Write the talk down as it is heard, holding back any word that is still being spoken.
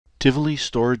Tivoli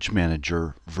Storage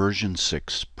Manager version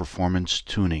 6 Performance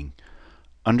Tuning.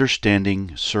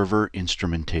 Understanding server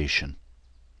instrumentation.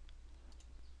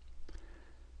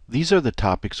 These are the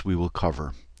topics we will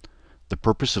cover. The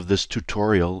purpose of this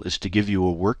tutorial is to give you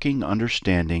a working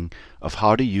understanding of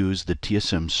how to use the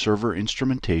TSM server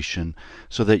instrumentation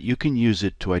so that you can use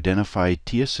it to identify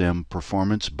TSM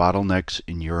performance bottlenecks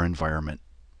in your environment.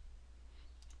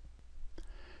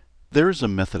 There is a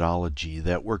methodology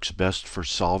that works best for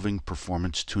solving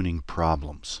performance tuning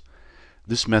problems.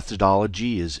 This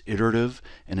methodology is iterative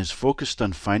and is focused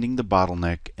on finding the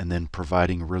bottleneck and then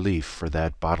providing relief for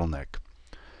that bottleneck.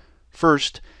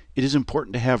 First, it is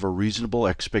important to have a reasonable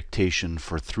expectation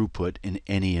for throughput in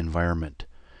any environment.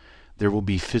 There will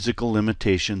be physical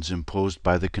limitations imposed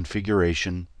by the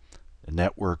configuration, the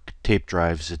network, tape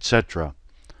drives, etc.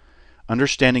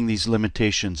 Understanding these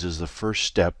limitations is the first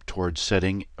step towards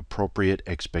setting appropriate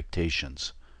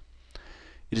expectations.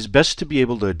 It is best to be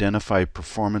able to identify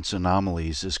performance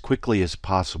anomalies as quickly as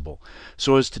possible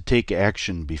so as to take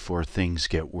action before things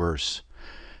get worse.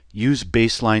 Use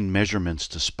baseline measurements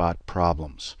to spot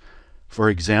problems. For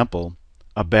example,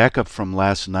 a backup from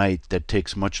last night that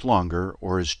takes much longer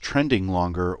or is trending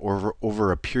longer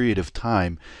over a period of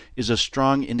time is a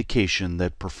strong indication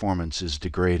that performance is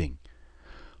degrading.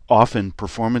 Often,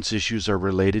 performance issues are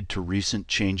related to recent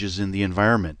changes in the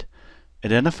environment.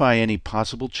 Identify any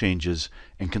possible changes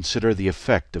and consider the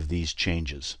effect of these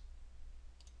changes.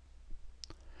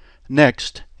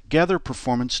 Next, gather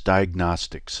performance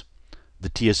diagnostics. The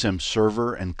TSM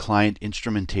server and client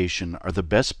instrumentation are the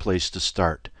best place to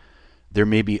start. There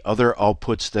may be other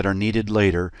outputs that are needed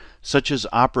later, such as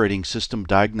operating system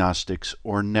diagnostics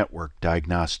or network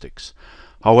diagnostics.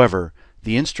 However,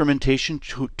 the instrumentation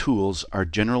tools are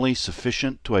generally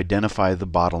sufficient to identify the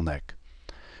bottleneck.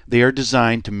 They are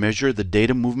designed to measure the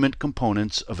data movement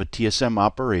components of a TSM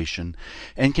operation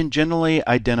and can generally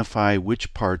identify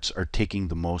which parts are taking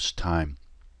the most time.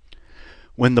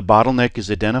 When the bottleneck is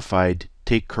identified,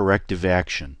 take corrective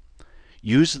action.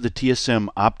 Use the TSM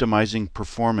Optimizing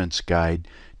Performance Guide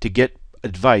to get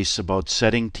advice about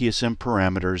setting TSM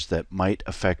parameters that might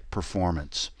affect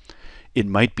performance. It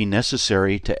might be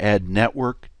necessary to add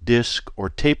network, disk, or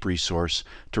tape resource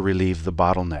to relieve the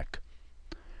bottleneck.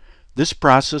 This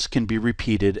process can be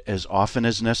repeated as often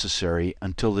as necessary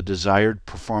until the desired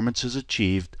performance is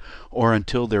achieved or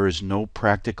until there is no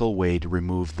practical way to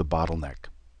remove the bottleneck.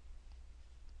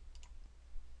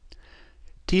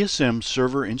 TSM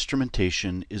server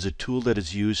instrumentation is a tool that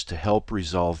is used to help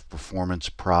resolve performance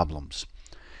problems.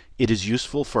 It is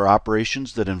useful for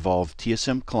operations that involve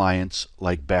TSM clients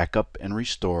like backup and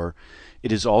restore.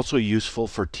 It is also useful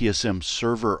for TSM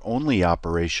server-only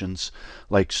operations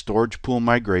like storage pool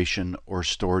migration or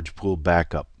storage pool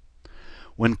backup.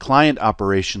 When client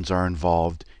operations are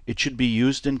involved, it should be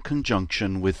used in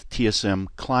conjunction with TSM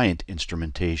client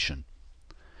instrumentation.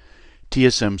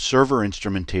 TSM server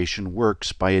instrumentation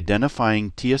works by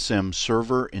identifying TSM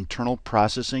server internal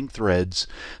processing threads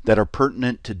that are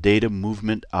pertinent to data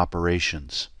movement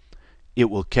operations. It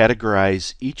will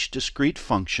categorize each discrete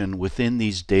function within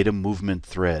these data movement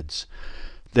threads.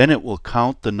 Then it will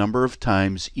count the number of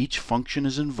times each function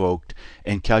is invoked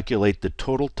and calculate the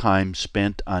total time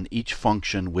spent on each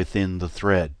function within the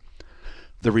thread.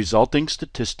 The resulting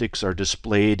statistics are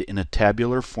displayed in a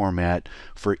tabular format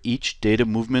for each data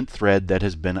movement thread that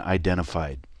has been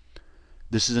identified.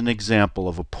 This is an example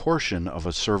of a portion of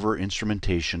a server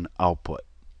instrumentation output.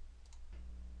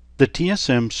 The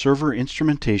TSM server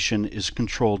instrumentation is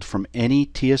controlled from any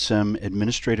TSM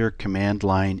administrator command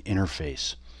line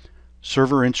interface.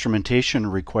 Server instrumentation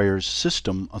requires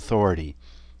system authority.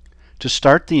 To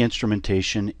start the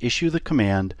instrumentation, issue the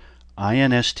command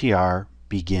instr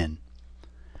begin.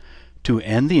 To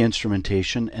end the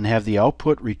instrumentation and have the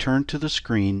output return to the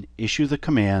screen, issue the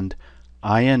command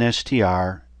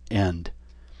instr end.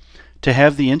 To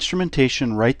have the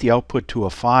instrumentation write the output to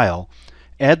a file,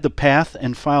 add the path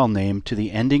and file name to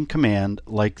the ending command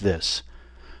like this: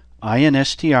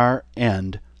 instr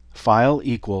end file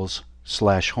equals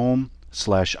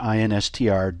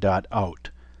 /home/instr.out.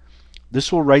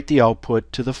 This will write the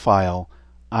output to the file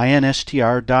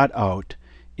instr.out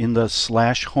in the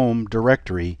 /home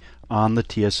directory on the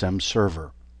TSM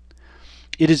server.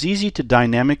 It is easy to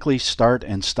dynamically start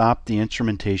and stop the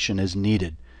instrumentation as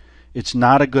needed. It's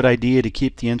not a good idea to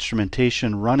keep the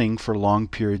instrumentation running for long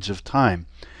periods of time.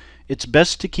 It's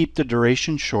best to keep the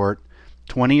duration short.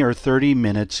 20 or 30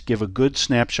 minutes give a good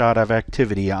snapshot of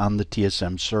activity on the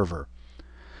TSM server.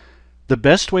 The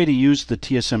best way to use the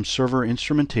TSM server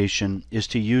instrumentation is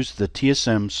to use the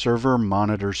TSM server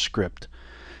monitor script.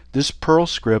 This Perl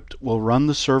script will run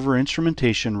the server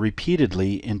instrumentation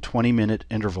repeatedly in 20-minute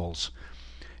intervals.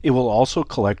 It will also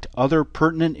collect other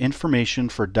pertinent information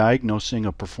for diagnosing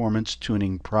a performance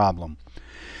tuning problem.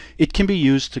 It can be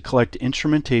used to collect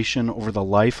instrumentation over the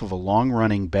life of a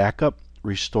long-running backup,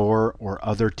 restore, or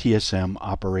other TSM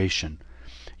operation.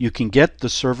 You can get the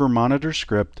server monitor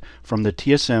script from the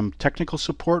TSM technical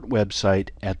support website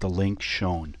at the link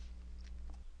shown.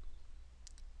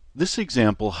 This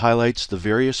example highlights the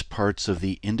various parts of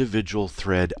the individual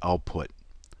thread output.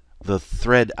 The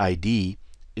thread ID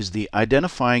is the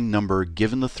identifying number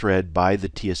given the thread by the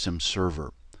TSM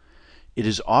server. It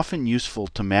is often useful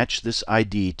to match this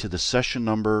ID to the session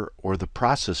number or the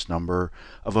process number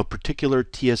of a particular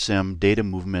TSM data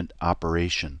movement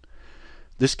operation.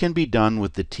 This can be done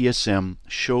with the TSM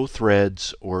show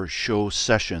threads or show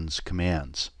sessions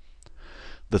commands.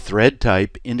 The thread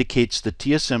type indicates the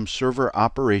TSM server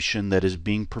operation that is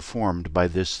being performed by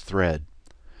this thread.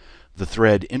 The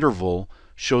thread interval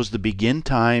shows the begin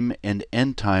time and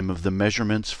end time of the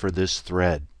measurements for this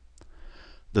thread.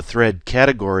 The thread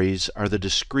categories are the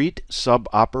discrete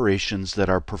sub-operations that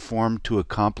are performed to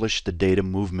accomplish the data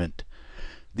movement.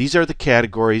 These are the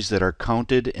categories that are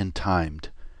counted and timed.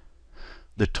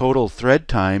 The total thread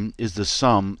time is the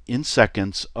sum in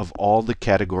seconds of all the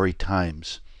category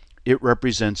times. It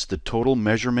represents the total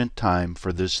measurement time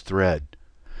for this thread.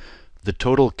 The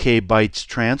total k bytes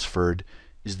transferred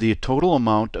is the total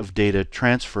amount of data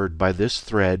transferred by this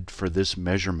thread for this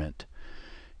measurement.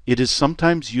 It is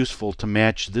sometimes useful to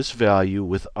match this value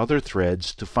with other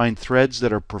threads to find threads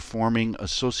that are performing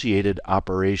associated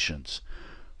operations.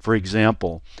 For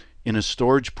example, in a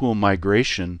storage pool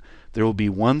migration, there will be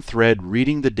one thread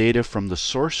reading the data from the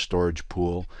source storage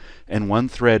pool and one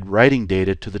thread writing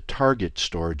data to the target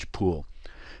storage pool.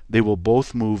 They will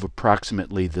both move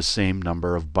approximately the same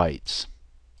number of bytes.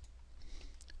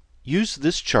 Use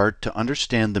this chart to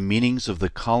understand the meanings of the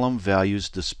column values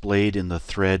displayed in the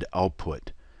thread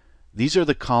output. These are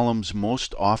the columns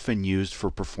most often used for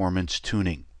performance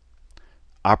tuning.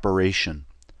 Operation.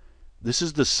 This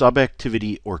is the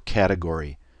subactivity or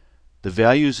category. The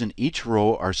values in each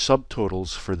row are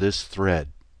subtotals for this thread.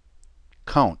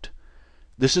 Count.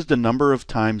 This is the number of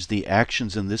times the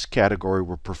actions in this category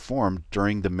were performed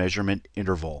during the measurement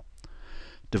interval.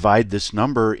 Divide this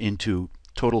number into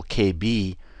total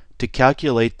KB to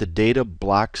calculate the data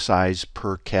block size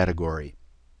per category.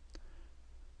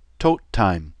 Tote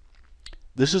time.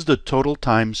 This is the total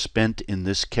time spent in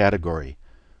this category.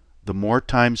 The more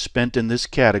time spent in this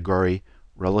category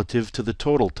relative to the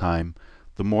total time,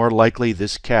 the more likely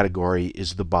this category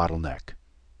is the bottleneck.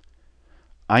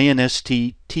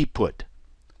 INST Tput.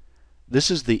 This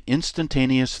is the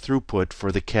instantaneous throughput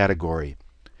for the category.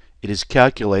 It is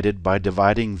calculated by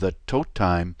dividing the tote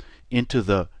time into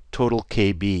the total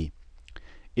KB.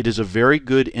 It is a very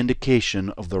good indication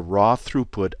of the raw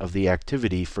throughput of the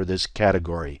activity for this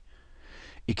category.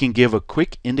 It can give a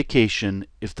quick indication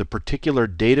if the particular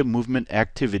data movement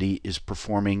activity is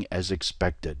performing as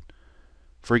expected.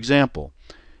 For example,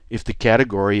 if the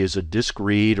category is a disk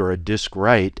read or a disk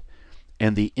write,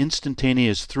 and the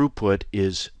instantaneous throughput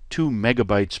is 2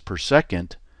 megabytes per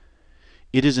second,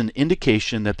 it is an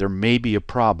indication that there may be a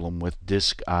problem with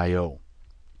disk I/O.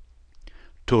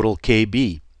 Total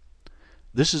KB.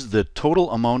 This is the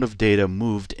total amount of data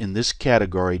moved in this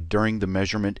category during the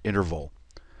measurement interval.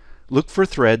 Look for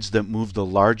threads that move the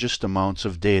largest amounts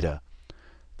of data.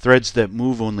 Threads that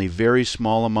move only very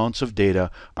small amounts of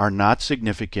data are not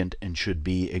significant and should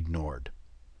be ignored.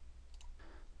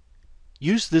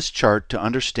 Use this chart to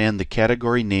understand the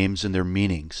category names and their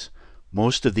meanings.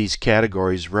 Most of these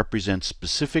categories represent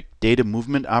specific data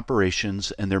movement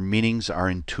operations and their meanings are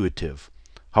intuitive.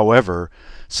 However,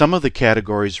 some of the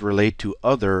categories relate to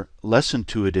other, less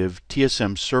intuitive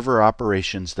TSM server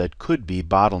operations that could be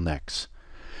bottlenecks.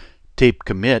 Tape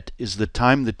commit is the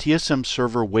time the TSM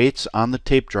server waits on the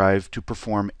tape drive to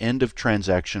perform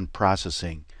end-of-transaction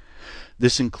processing.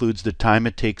 This includes the time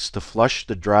it takes to flush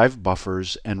the drive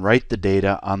buffers and write the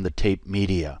data on the tape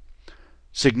media.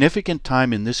 Significant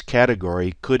time in this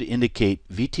category could indicate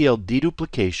VTL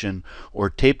deduplication or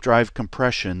tape drive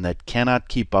compression that cannot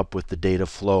keep up with the data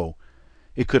flow.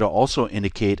 It could also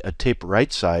indicate a tape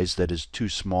write size that is too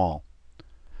small.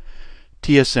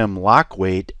 TSM lock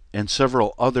wait and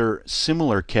several other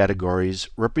similar categories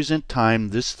represent time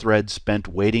this thread spent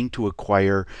waiting to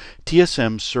acquire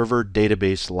TSM server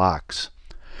database locks.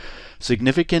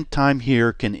 Significant time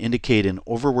here can indicate an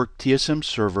overworked TSM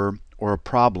server or a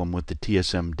problem with the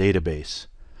TSM database.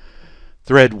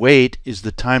 Thread wait is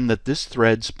the time that this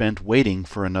thread spent waiting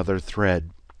for another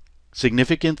thread.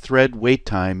 Significant thread wait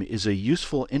time is a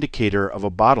useful indicator of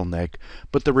a bottleneck,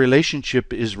 but the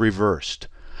relationship is reversed.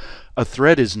 A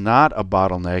thread is not a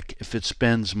bottleneck if it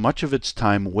spends much of its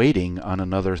time waiting on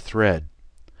another thread.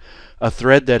 A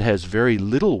thread that has very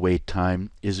little wait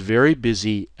time is very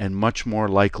busy and much more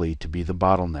likely to be the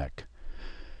bottleneck.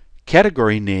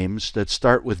 Category names that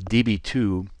start with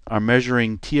DB2 are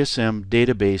measuring TSM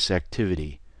database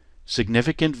activity.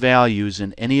 Significant values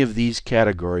in any of these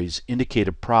categories indicate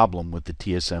a problem with the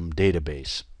TSM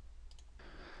database.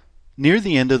 Near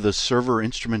the end of the server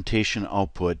instrumentation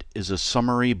output is a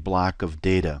summary block of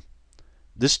data.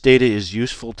 This data is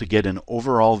useful to get an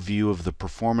overall view of the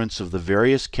performance of the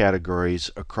various categories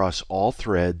across all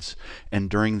threads and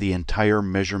during the entire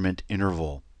measurement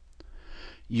interval.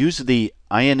 Use the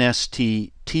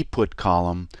INST tput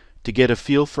column to get a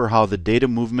feel for how the data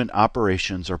movement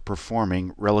operations are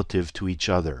performing relative to each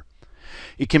other.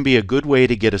 It can be a good way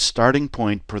to get a starting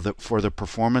point for the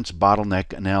performance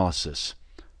bottleneck analysis.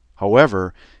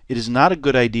 However, it is not a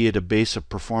good idea to base a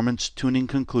performance tuning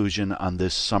conclusion on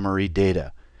this summary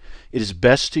data. It is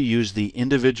best to use the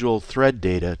individual thread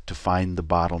data to find the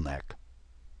bottleneck.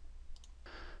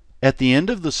 At the end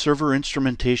of the server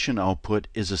instrumentation output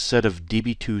is a set of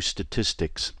DB2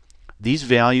 statistics. These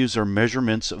values are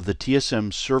measurements of the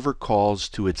TSM server calls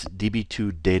to its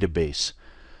DB2 database.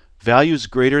 Values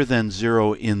greater than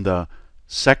 0 in the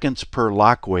seconds per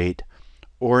lock wait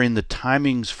or in the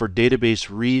timings for database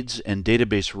reads and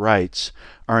database writes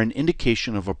are an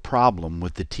indication of a problem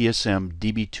with the TSM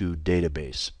DB2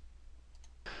 database.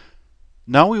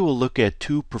 Now we will look at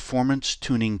two performance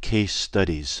tuning case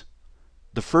studies.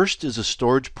 The first is a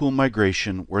storage pool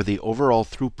migration where the overall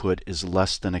throughput is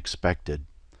less than expected.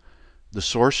 The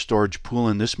source storage pool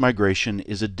in this migration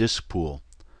is a disk pool.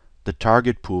 The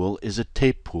target pool is a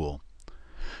tape pool.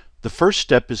 The first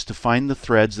step is to find the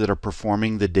threads that are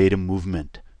performing the data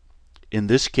movement. In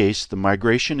this case, the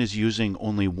migration is using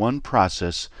only one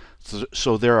process,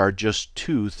 so there are just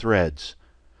two threads.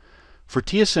 For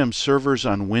TSM servers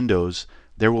on Windows,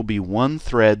 there will be one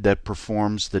thread that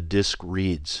performs the disk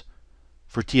reads.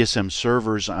 For TSM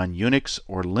servers on Unix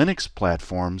or Linux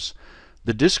platforms,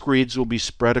 the disk reads will be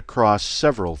spread across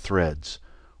several threads,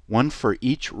 one for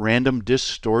each random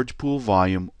disk storage pool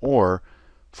volume, or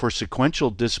for sequential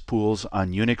disk pools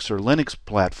on Unix or Linux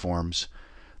platforms,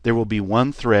 there will be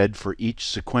one thread for each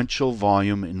sequential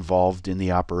volume involved in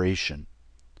the operation.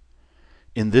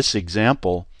 In this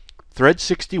example, thread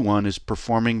 61 is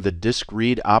performing the disk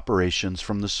read operations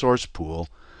from the source pool,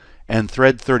 and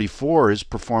thread 34 is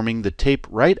performing the tape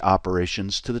write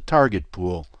operations to the target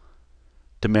pool.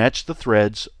 To match the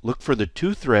threads, look for the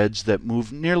two threads that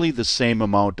move nearly the same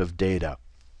amount of data.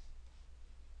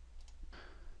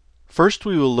 First,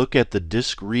 we will look at the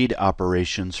disk read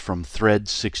operations from thread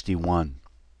 61.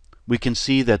 We can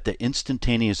see that the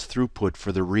instantaneous throughput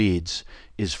for the reads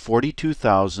is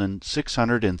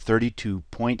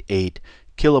 42,632.8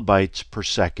 kilobytes per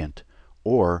second,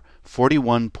 or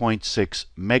 41.6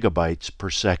 megabytes per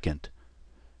second.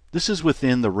 This is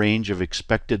within the range of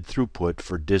expected throughput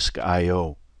for disk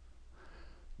I/O.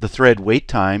 The thread wait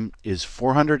time is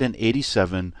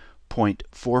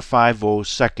 487.450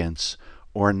 seconds,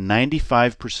 or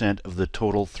 95% of the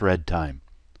total thread time.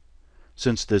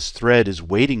 Since this thread is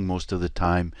waiting most of the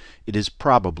time, it is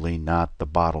probably not the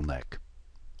bottleneck.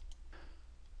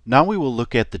 Now we will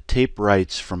look at the tape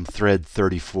writes from thread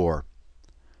 34.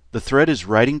 The thread is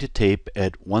writing to tape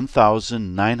at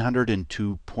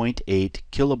 1902.8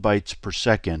 kilobytes per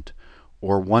second,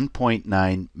 or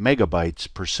 1.9 megabytes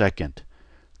per second.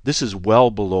 This is well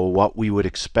below what we would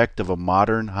expect of a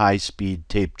modern high-speed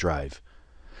tape drive.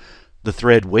 The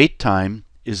thread wait time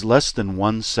is less than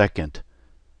 1 second.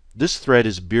 This thread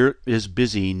is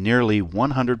busy nearly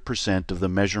 100% of the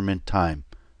measurement time.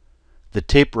 The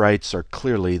tape writes are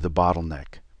clearly the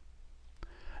bottleneck.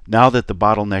 Now that the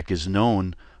bottleneck is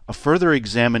known, a further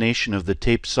examination of the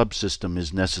tape subsystem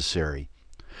is necessary.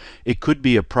 It could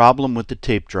be a problem with the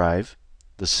tape drive,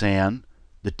 the SAN,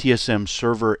 the TSM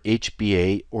server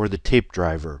HBA, or the tape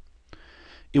driver.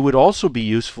 It would also be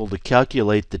useful to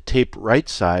calculate the tape write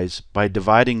size by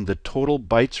dividing the total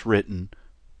bytes written,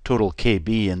 total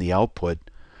KB in the output,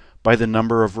 by the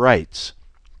number of writes,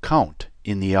 count,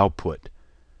 in the output.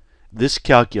 This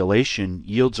calculation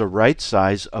yields a write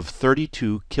size of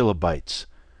 32 kilobytes.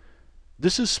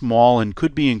 This is small and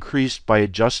could be increased by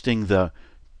adjusting the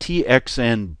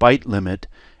TXN byte limit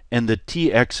and the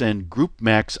TXN group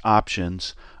max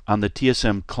options on the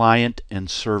TSM client and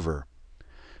server.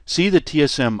 See the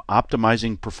TSM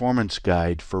Optimizing Performance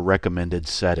Guide for recommended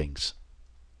settings.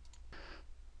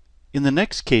 In the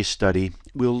next case study,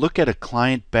 we'll look at a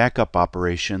client backup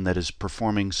operation that is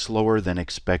performing slower than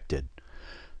expected.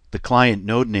 The client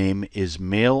node name is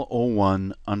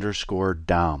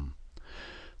mail01_DOM.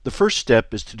 The first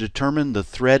step is to determine the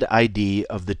thread ID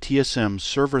of the TSM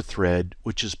server thread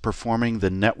which is performing the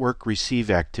network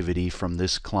receive activity from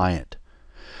this client.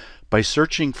 By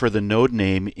searching for the node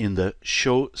name in the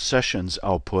Show Sessions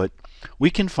output, we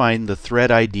can find the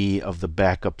thread ID of the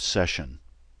backup session.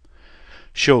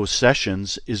 Show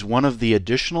Sessions is one of the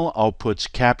additional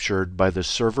outputs captured by the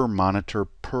server monitor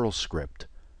Perl script.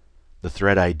 The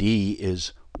thread ID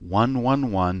is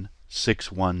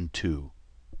 111612.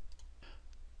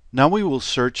 Now we will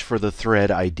search for the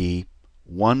thread ID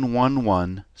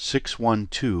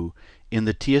 111612 in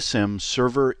the TSM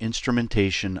server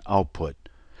instrumentation output.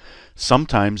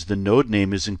 Sometimes the node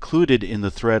name is included in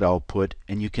the thread output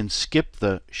and you can skip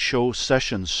the Show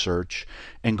Sessions search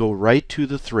and go right to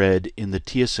the thread in the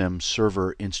TSM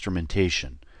server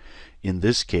instrumentation. In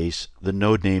this case, the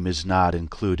node name is not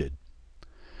included.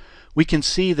 We can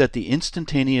see that the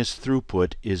instantaneous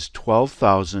throughput is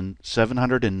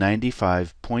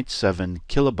 12,795.7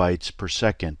 kilobytes per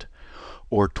second,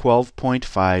 or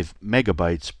 12.5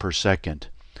 megabytes per second.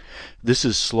 This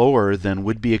is slower than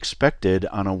would be expected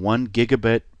on a 1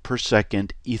 gigabit per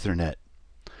second Ethernet.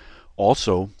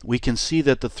 Also, we can see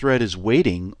that the thread is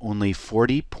waiting only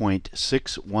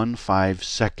 40.615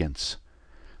 seconds.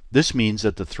 This means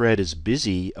that the thread is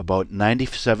busy about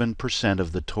 97%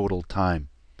 of the total time.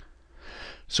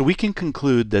 So we can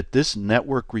conclude that this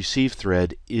network receive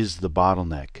thread is the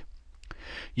bottleneck.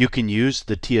 You can use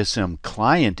the TSM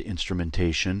client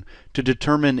instrumentation to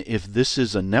determine if this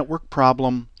is a network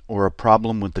problem or a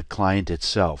problem with the client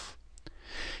itself.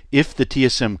 If the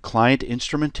TSM client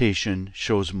instrumentation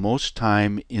shows most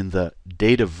time in the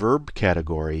data verb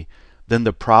category, then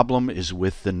the problem is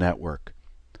with the network.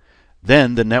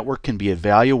 Then the network can be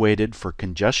evaluated for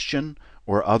congestion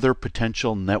or other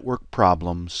potential network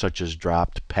problems such as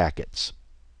dropped packets.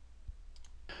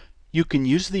 You can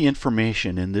use the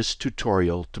information in this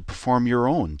tutorial to perform your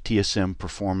own TSM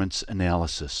performance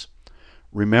analysis.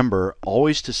 Remember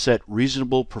always to set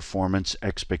reasonable performance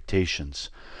expectations.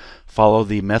 Follow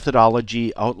the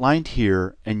methodology outlined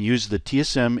here and use the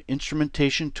TSM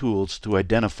instrumentation tools to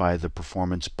identify the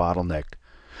performance bottleneck.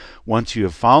 Once you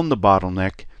have found the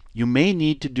bottleneck, you may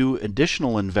need to do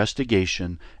additional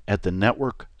investigation at the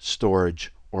network,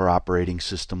 storage, or operating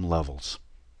system levels.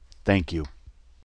 Thank you.